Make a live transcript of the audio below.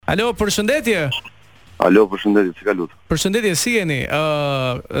Alo, përshëndetje. Alo, përshëndetje, si kalut? Përshëndetje, si jeni?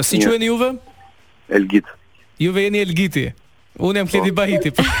 Si quheni juve? Elgit. Juve jeni Elgiti. Unë jam Kleti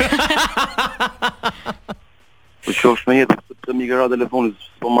Bahiti. Po qofsh me jetë të migra telefonit,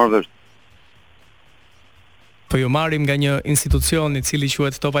 po marr vesh. Po ju marrim nga një institucion I cili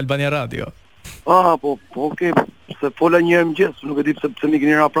quhet Top Albania Radio. Po, okay, se fola një herë mëngjes, nuk e di pse më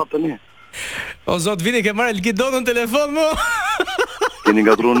keni ra prapë tani. O zot, vini ke marrë Elgit Dodën telefon mo. Keni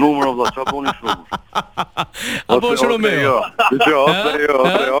ngatruar numrin valla, çfarë boni shumë? Apo është Romeo? Jo,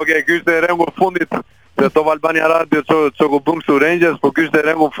 okay, ky është rengu fundit. Se Top Albania Radio që ku bëm këtu Rangers, po ky është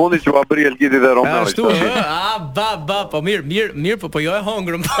rengu fundit që u bëri Elgiti dhe Romeo. Ashtu, po mirë, po jo e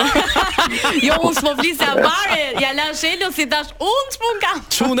hongrëm. Jo, unë s'po flisja bare, ja la shelo si tash unë s'po kam.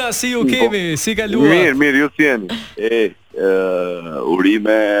 Çuna si ju kemi, si kaluat? Mirë, ju si jeni?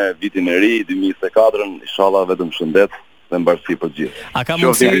 Urime, vitin e ri, 2024, inshallah vetëm shëndet dhe mbarësi për gjithë. A ka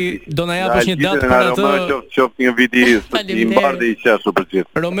mundësi do na japësh një datë për atë? Qoftë një vit I mbarë dhe I qeshur për gjithë.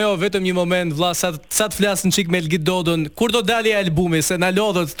 Romeo, vetëm një moment, vlla, sa të flasin çik me Elgit Dodën, kur do dalë albumi, se na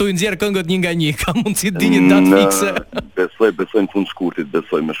lodhët tu I nxjerr këngët një nga një. Ka mundësi të di një datë fikse? Besoj në fund shkurtit,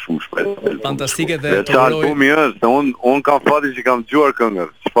 besoj me shumë shpresë. Fantastike dhe çfarë albumi është? Un kam fatin që kam dëgjuar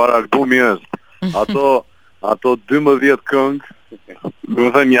këngët. Çfarë albumi është? Ato 12 këngë, do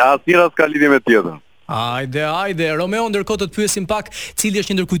të thënë asnjëra s'ka lidhje me tjetrën. Hajde, Romeo, ndërkohë të të pyesim pak, cili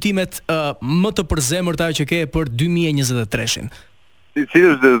është një ndër kujtimet më të përzemërta që ke për 2023-shin? Cili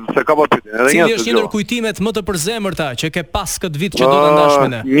është se ka pa pyetje? Cili është një ndër kujtimet më të përzemërta që ke pas këtë vit që do ta ndash me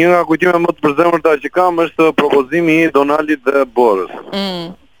ne? Një nga kujtimet më të përzemërta që kam është propozimi I Donaldit dhe Borës.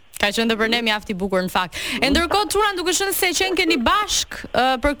 Ka qenë për ne mjaft I bukur në fakt. E ndërkohë Turan, duke qenë se keni bashk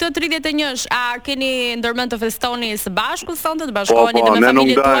për këtë 31-sh, a keni ndërmend të festoni së bashku sonte, të bashkoheni dhe me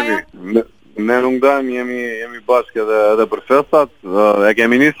familjet tuaja? Ne nuk dajmë, jemi bashkë edhe për festat, e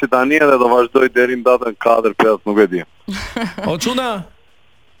kemi nisë tani edhe do vazhdoj deri në datën 4-5, nuk e di. O çuna?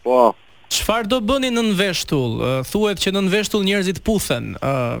 Po. Çfarë do bëni në nënveshtull? Thuhet që në nënveshtull njerëzit puthen.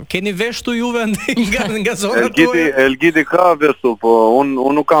 Keni veshtu juve nga zona tuaja? Elgiti ka veshtull, po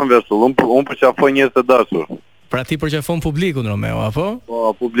unë nuk kam veshtull, unë përqafoj njerëz të dashur. Pra ti përqafon publikun, Romeo, apo?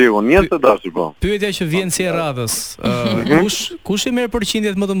 Po, publikun, njerëz të dashur, po. Pyetja që vjen si e radhës. Kush I merr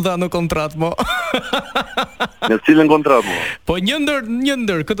përqindjet më të mëdha në kontratë, mo? Në cilën kontratë, mo? Po një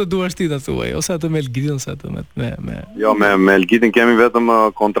ndër, këtë duash ti ta thuaj, ose atë me Elgitin, ose atë me Jo, me Elgitin kemi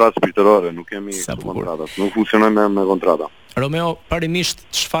vetëm kontratë shpirtërore, nuk kemi kontrata, nuk funksionojmë me kontrata. Romeo, parimisht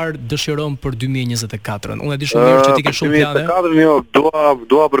çfarë dëshiron për 2024-ën? Unë e di shumë mirë që ti ke shumë plane. 2024-ën jo,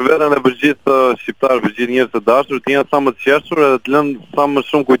 dua për veten dhe për gjithë shqiptarët, për gjithë njerëzit të dashur, të jenë sa më të qeshur edhe të lënë sa më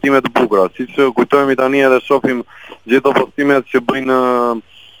shumë kujtime të bukura. Siç kujtohemi tani edhe shohim gjithë ato postimet që bëjnë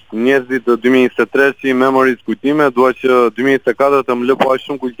njerëzit të 2023-shi, memories kujtime, dua që 2024 të më lë po aq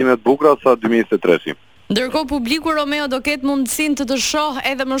shumë kujtime të bukura sa 2023-shi. Ndërkohë publiku Romeo do ketë mundësinë të shoh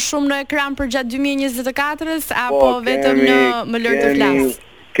edhe më shumë në ekran për gjatë 2024-s apo vetëm në më lër të flas?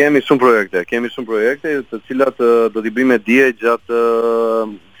 Kemi shumë projekte, të cilat do t'i bëjmë dije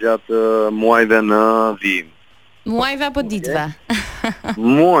gjatë muajve në vijim. Muajve apo ditëve?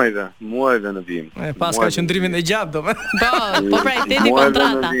 Muajve në vijim. Pas ka qëndrimin e gjatë do. Po pra I teti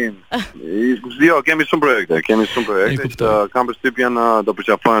kontrata. Jo, kemi shumë projekte që kam përshtypjen do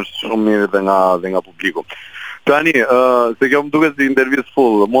përqafohen shumë mirë dhe nga publiku. Tani, se kjo më duket si intervistë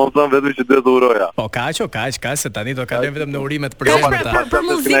full, mua më thënë vetëm që duhet të uroja. Po kaq, se tani do kalojmë vetëm në urimet përzemërta. Për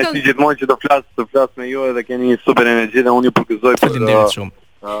muzikën. Si gjithmonë që të flas me ju edhe keni një super energji dhe unë ju përgëzoj Faleminderit shumë.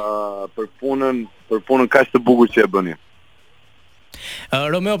 Për punën kaq të bukur që e bëni.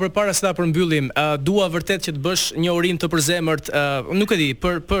 Romeo, përpara se ta përmbyllim, dua vërtet që të bësh një urim të përzemërt, nuk e di,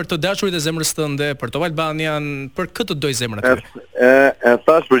 për të dashurit e zemrës tënde, për Top Albanian, për këtë doj zemrën aty. E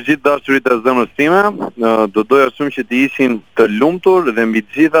thash për gjithë dashurit e zemrës time, do doja shumë që të ishin të lumtur dhe mbi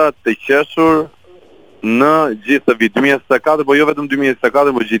të gjitha të qeshur në gjithë të vit 2024, po jo vetëm 2024,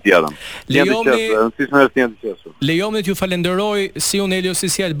 po gjithë jetën. Lejoni t'ju falenderoj si unë Eliosi,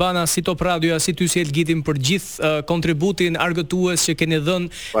 si Albana, si Top Radio, si ty si Elgitin për gjithë kontributin argëtues që keni dhënë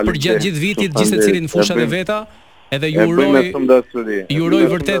për gjatë gjithë vitit, gjithë secilin fushat e veta. Edhe ju uroj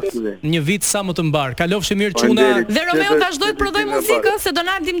vërtet një vit sa më të mbar. Kalofshi mirë çuna. Dhe Romeo vazhdoi të prodhoj muzikë, se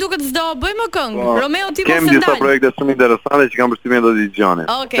Donaldi më duket s'do bëj më këngë. Romeo ti mos e ndal. Kem disa projekte shumë interesante që kanë përshtypjen do t'i dëgjoni.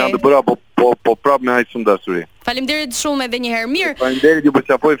 Kanë të bëra po prap me aq shumë dashuri. Faleminderit shumë edhe një herë. Mirë. Faleminderit, ju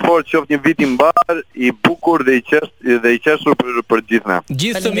përqafoj fort, qoftë një vit I mbar, I bukur dhe I qeshur për gjithë ne.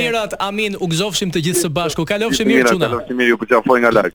 Gjithë të mirat, amin, u gëzofshim të gjithë së bashku. Kalofshi mirë çuna. Kalofshi mirë, ju përqafoj nga larg.